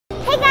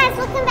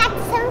welcome back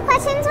to 7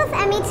 Questions with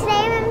Emmy.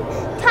 Today I'm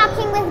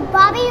talking with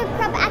Bobby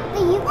Ukrop at the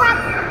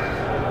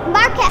Ukrops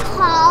Market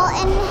Hall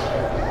in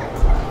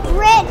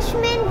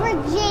Richmond,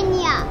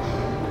 Virginia.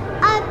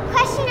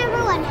 Question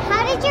number 1,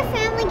 how did your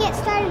family get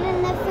started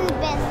in the food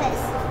business?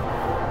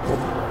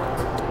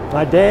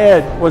 My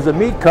dad was a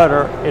meat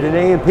cutter at an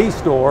A&P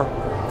store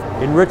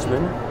in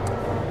Richmond,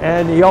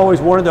 and he always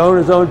wanted to own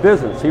his own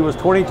business. He was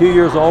 22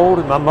 years old,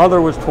 and my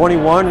mother was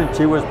 21, and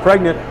she was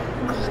pregnant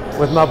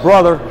with my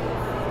brother,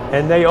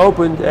 and they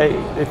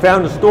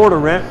found a store to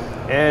rent,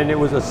 and it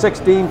was a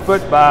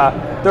 16-foot by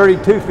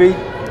 32 feet,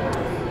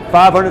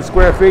 500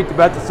 square feet,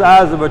 about the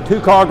size of a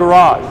 2-car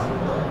garage,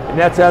 and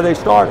that's how they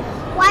started.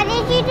 Why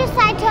did you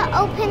decide to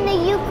open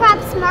the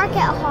Ukrops Market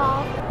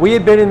Hall? We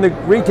had been in the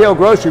retail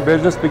grocery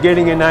business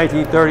beginning in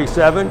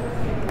 1937,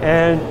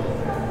 and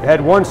had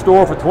one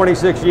store for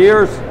 26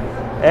 years,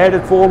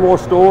 added 4 more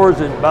stores,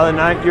 and by the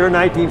year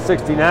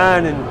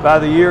 1969, and by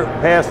the year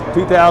past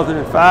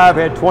 2005,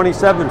 had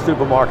 27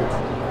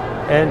 supermarkets.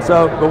 And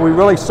so, but we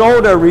really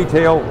sold our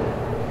retail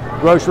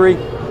grocery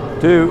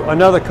to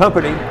another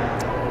company,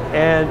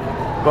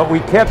 but we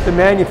kept the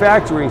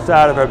manufacturing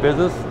side of our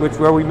business,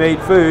 where we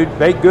made food,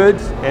 baked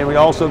goods, and we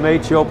also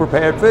made chill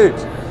prepared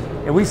foods.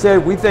 And we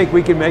said, we think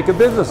we can make a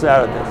business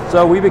out of this.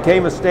 So we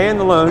became a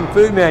standalone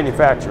food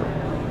manufacturer.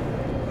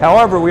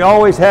 However, we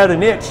always had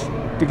an itch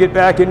to get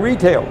back in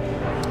retail.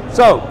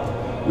 So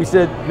we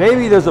said,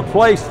 maybe there's a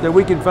place that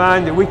we can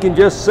find that we can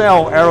just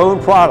sell our own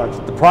products,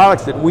 the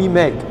products that we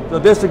make. So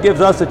this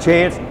gives us a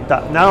chance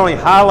to not only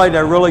highlight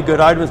our really good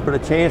items, but a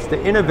chance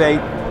to innovate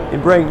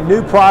and bring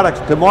new products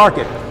to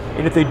market.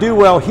 And if they do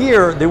well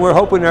here, then we're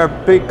hoping our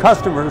big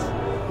customers,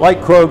 like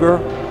Kroger,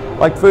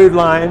 like Food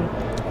Lion,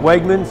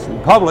 Wegmans,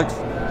 and Publix,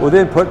 will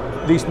then put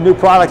these new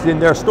products in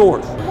their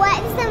stores.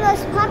 What is the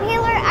most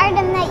popular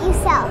item that you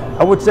sell?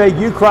 I would say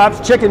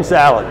Ukrops chicken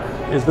salad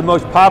is the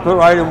most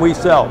popular item we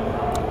sell.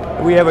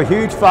 We have a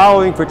huge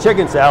following for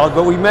chicken salad,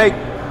 but we make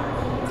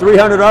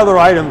 300 other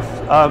items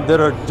that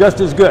are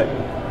just as good.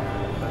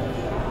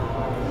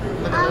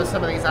 Look at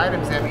some of these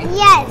items, Emmy.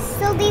 Yes,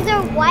 so these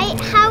are White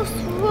House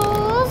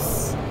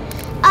rolls,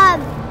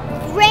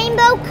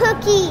 rainbow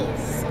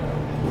cookies.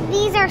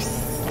 These are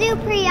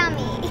super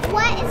yummy.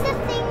 What is the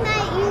thing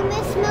that you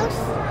miss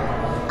most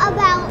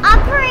about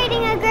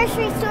operating a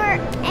grocery store,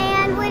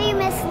 and what do you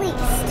miss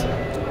least?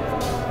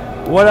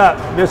 What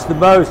I miss the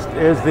most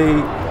is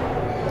the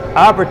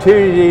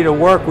opportunity to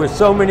work with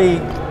so many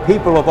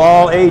people of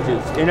all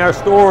ages. In our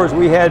stores,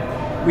 we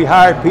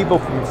hired people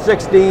from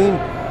 16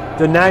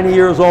 to 90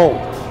 years old.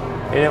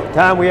 And at the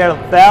time we had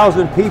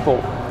 1,000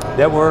 people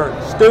that were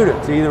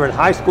students, either in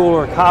high school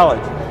or college.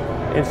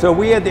 And so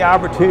we had the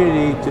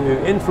opportunity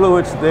to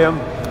influence them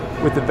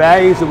with the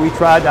values that we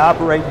tried to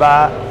operate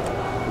by,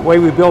 the way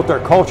we built our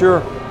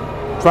culture,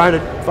 trying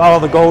to follow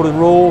the golden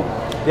rule,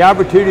 the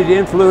opportunity to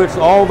influence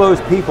all those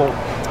people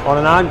on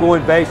an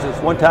ongoing basis.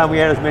 One time we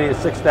had as many as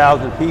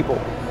 6,000 people.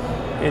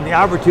 And the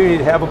opportunity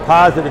to have a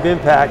positive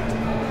impact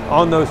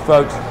on those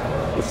folks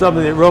was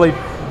something that really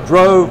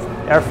drove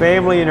our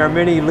family and our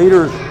many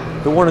leaders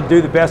to want to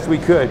do the best we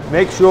could.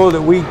 Make sure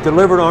that we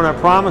delivered on our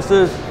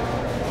promises,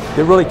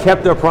 that really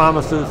kept their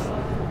promises,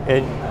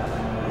 and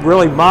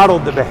really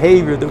modeled the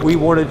behavior that we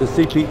wanted to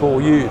see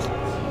people use.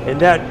 And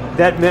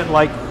that meant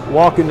like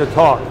walking the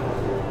talk.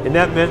 And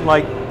that meant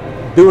like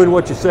doing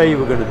what you say you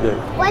were going to do.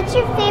 What's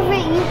your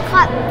favorite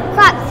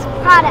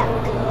Ukrops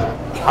product?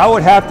 I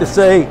would have to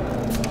say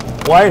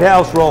White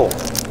House rolls,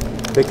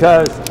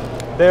 because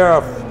there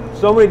are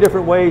so many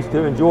different ways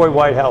to enjoy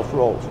White House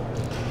rolls.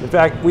 In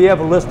fact, we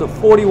have a list of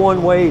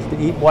 41 ways to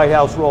eat White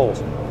House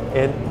rolls,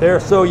 and they're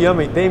so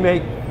yummy. They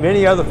make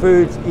many other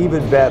foods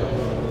even better.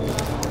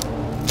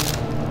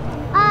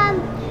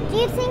 Do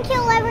you think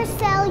you'll ever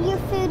sell your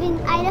food in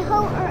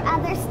Idaho or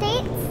other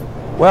states?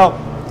 Well,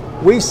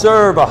 we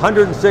serve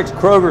 106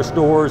 Kroger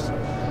stores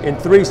in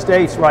 3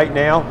 states right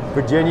now: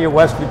 Virginia,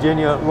 West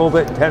Virginia, a little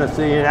bit in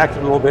Tennessee, and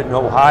actually a little bit in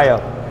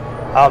Ohio.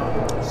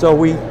 So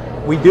we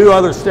do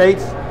other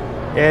states,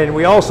 and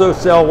we also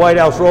sell White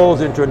House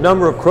rolls into a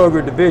number of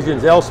Kroger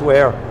divisions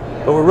elsewhere,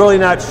 but we're really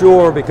not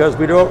sure, because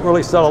we don't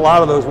really sell a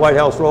lot of those White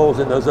House rolls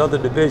in those other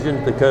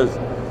divisions, because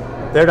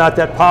they're not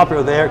that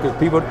popular there, because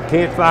people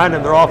can't find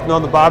them. They're often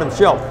on the bottom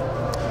shelf.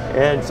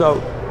 And so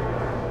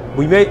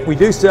we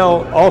do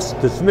sell also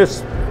to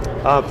Smith's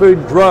Food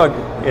and Drug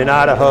in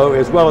Idaho,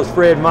 as well as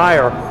Fred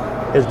Meyer,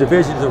 as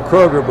divisions of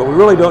Kroger, but we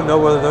really don't know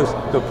whether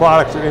the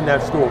products are in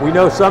that store. We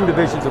know some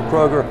divisions of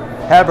Kroger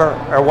have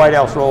our White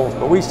House rolls,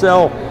 but we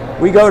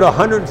go to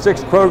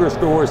 106 Kroger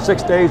stores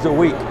 6 days a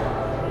week,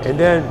 and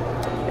then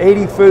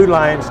 80 Food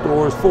Lion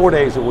stores 4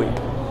 days a week.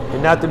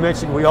 And not to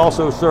mention, we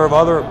also serve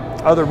other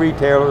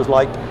retailers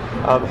like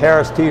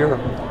Harris Teeter,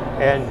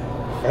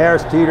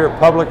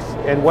 Publix,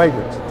 and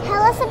Wegmans.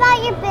 Tell us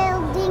about your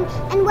building,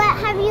 and what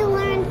have you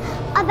learned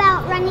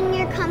about running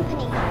your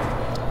company?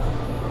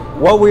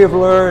 What we have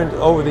learned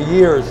over the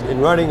years in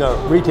running a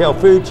retail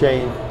food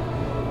chain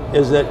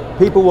is that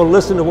people will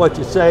listen to what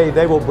you say,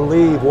 they will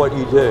believe what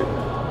you do.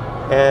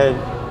 And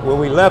when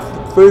we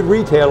left food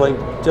retailing,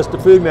 just the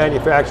food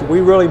manufacturer,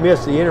 we really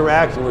miss the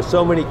interaction with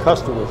so many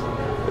customers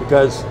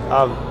because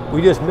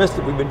we just missed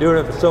it. We've been doing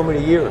it for so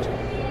many years.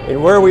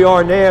 And where we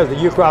are now, the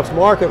Ukrops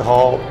Market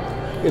Hall,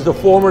 is a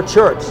former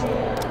church.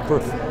 For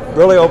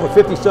really over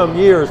 50-some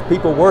years,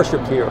 people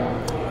worshiped here.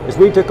 As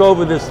we took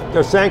over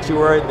their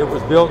sanctuary that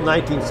was built in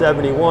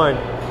 1971,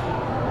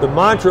 the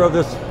mantra of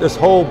this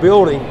whole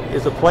building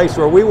is a place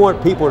where we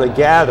want people to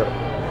gather.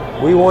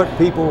 We want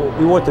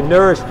to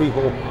nourish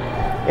people,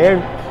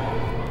 and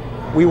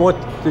we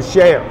want to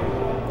share.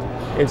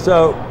 And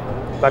so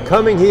by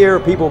coming here,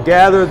 people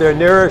gather, they're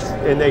nourished,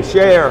 and they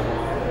share.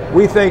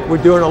 We think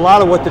we're doing a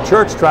lot of what the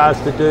church tries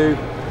to do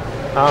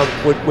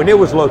when it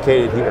was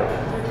located here.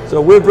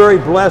 So we're very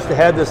blessed to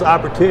have this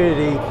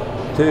opportunity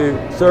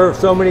to serve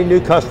so many new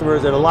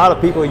customers, and a lot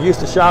of people who used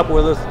to shop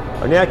with us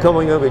are now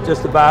coming over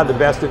just to buy the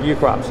best of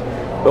Ukrops.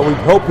 But we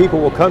hope people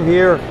will come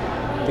here,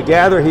 to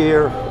gather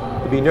here,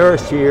 to be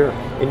nourished here,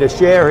 and to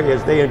share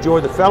as they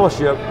enjoy the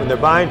fellowship when they're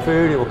buying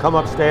food. They will come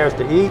upstairs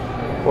to eat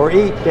or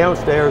eat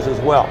downstairs as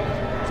well.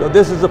 So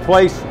this is a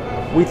place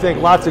we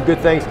think lots of good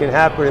things can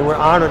happen, and we're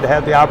honored to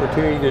have the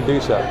opportunity to do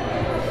so.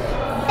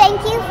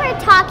 Thank you for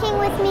talking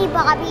with me,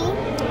 Bobby.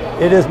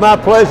 It is my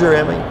pleasure,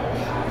 Emmy.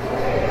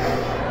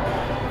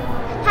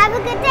 Have a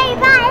good day.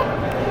 Bye.